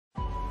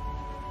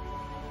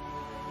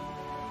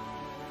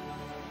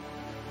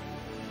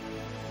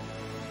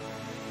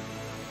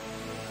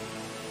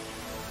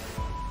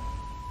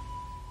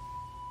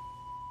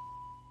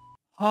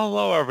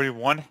Hello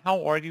everyone,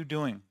 how are you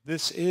doing?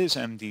 This is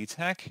MD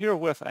Tech here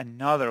with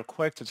another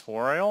quick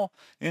tutorial.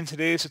 In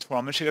today's tutorial,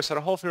 I'm going to show you guys how to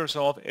hopefully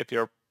resolve if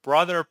your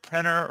brother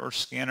printer or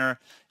scanner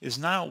is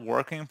not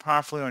working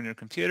properly on your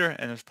computer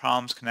and there's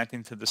problems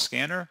connecting to the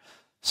scanner.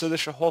 So this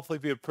should hopefully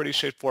be a pretty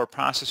straightforward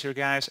process here,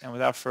 guys, and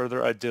without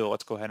further ado,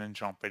 let's go ahead and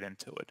jump right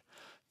into it.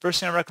 First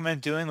thing I recommend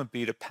doing would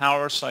be to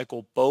power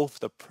cycle both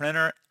the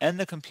printer and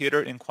the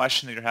computer in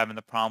question that you're having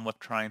the problem with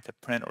trying to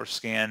print or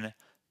scan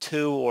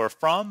to or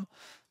from.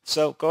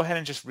 So go ahead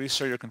and just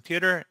restart your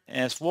computer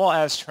as well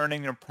as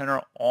turning your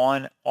printer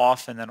on,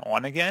 off, and then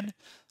on again.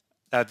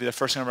 That'd be the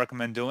first thing I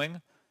recommend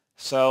doing.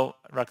 So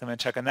I recommend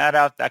checking that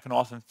out. That can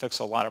often fix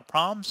a lot of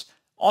problems.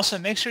 Also,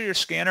 make sure your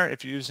scanner,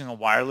 if you're using a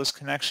wireless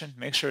connection,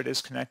 make sure it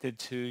is connected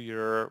to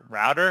your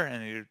router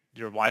and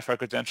your Wi-Fi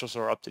credentials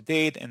are up to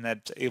date and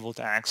that's able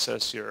to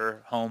access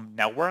your home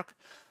network.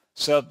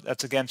 So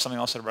that's, again, something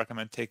else I'd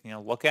recommend taking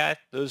a look at.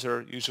 Those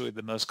are usually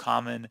the most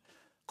common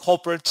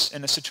culprits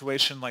in a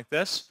situation like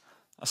this.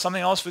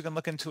 Something else we can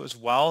look into as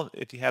well,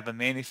 if you have a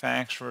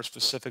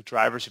manufacturer-specific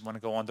drivers, you want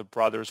to go on the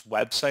Brothers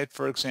website,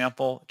 for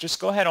example, just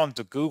go ahead on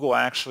to Google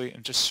actually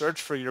and just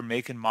search for your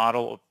make and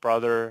model of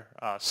Brother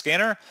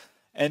scanner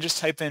and just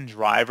type in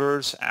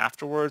drivers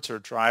afterwards or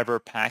driver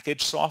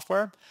package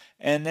software.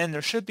 And then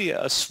there should be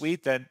a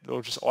suite that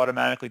will just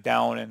automatically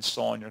download and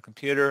install on your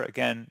computer,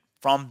 again,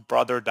 from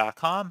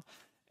brother.com.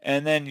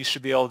 And then you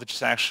should be able to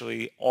just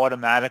actually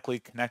automatically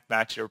connect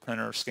back to your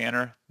printer or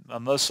scanner.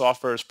 Most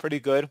software is pretty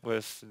good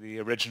with the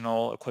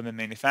original equipment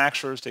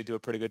manufacturers. They do a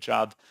pretty good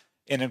job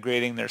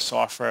integrating their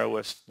software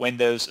with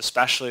Windows,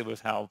 especially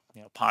with how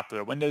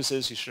popular Windows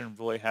is. You shouldn't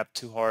really have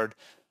too hard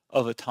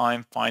of a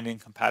time finding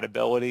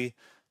compatibility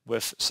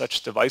with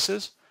such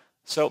devices.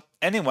 So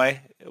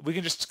anyway, we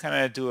can just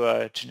kind of do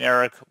a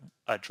generic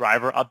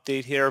driver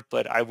update here,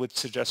 but I would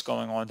suggest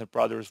going on to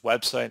Brothers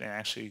website and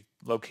actually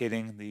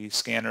locating the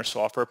scanner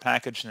software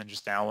package and then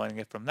just downloading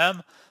it from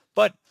them.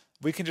 But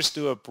we can just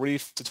do a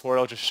brief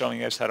tutorial just showing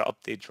you guys how to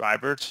update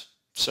drivers.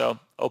 So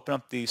open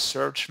up the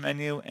search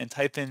menu and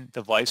type in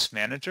Device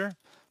Manager.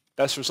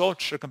 Best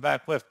results should come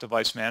back with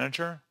Device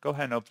Manager. Go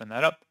ahead and open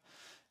that up.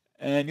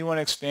 And you want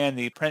to expand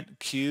the Print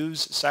Queues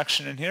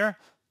section in here.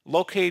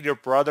 Locate your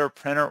Brother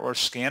printer or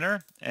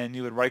scanner, and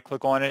you would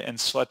right-click on it and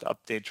select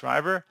Update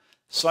Driver.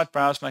 Select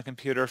Browse My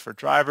Computer for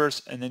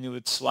drivers, and then you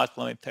would select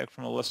Let me pick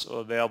from a list of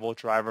available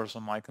drivers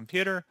on my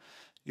computer.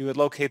 You would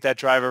locate that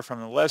driver from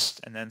the list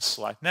and then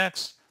select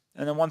Next.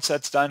 And then once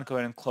that's done, go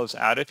ahead and close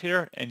out of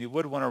here, and you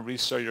would want to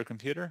restart your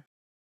computer.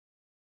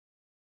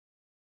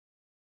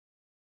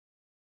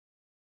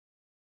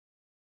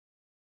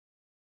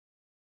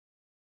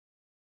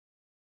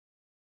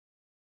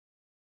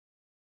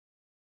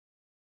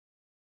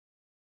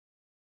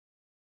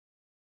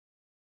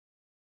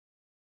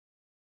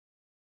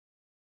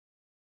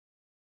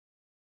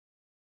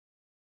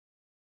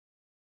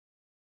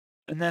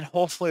 And then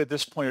hopefully at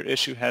this point your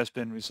issue has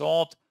been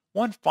resolved.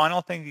 One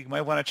final thing you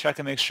might want to check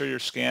and make sure your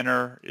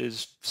scanner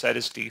is set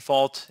as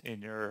default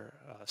in your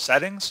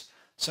settings.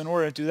 So in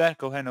order to do that,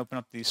 go ahead and open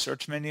up the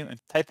search menu and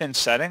type in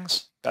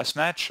settings. Best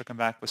match should come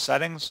back with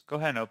settings. Go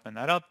ahead and open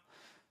that up.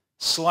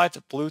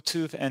 Select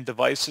Bluetooth and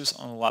devices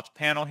on the left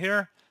panel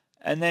here.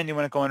 And then you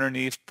want to go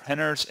underneath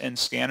printers and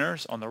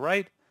scanners on the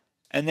right.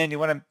 And then you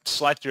want to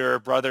select your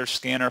Brother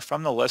scanner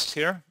from the list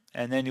here.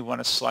 And then you want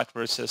to select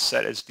where it says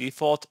set as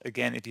default.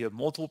 Again, if you have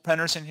multiple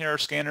printers in here or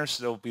scanners,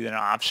 there will be an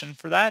option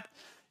for that.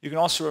 You can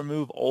also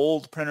remove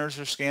old printers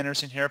or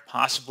scanners in here.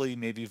 Possibly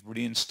maybe you've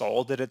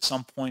reinstalled it at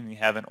some point and you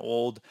have an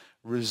old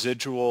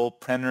residual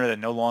printer that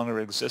no longer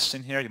exists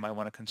in here. You might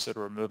want to consider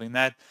removing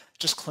that.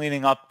 Just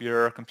cleaning up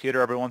your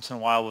computer every once in a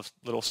while with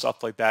little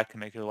stuff like that can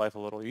make your life a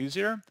little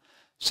easier.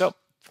 So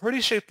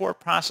pretty straightforward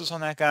process on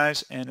that,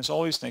 guys. And as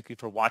always, thank you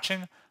for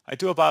watching. I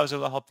do hope I was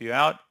able to help you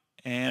out,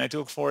 and I do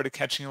look forward to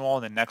catching you all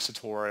in the next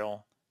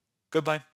tutorial. Goodbye.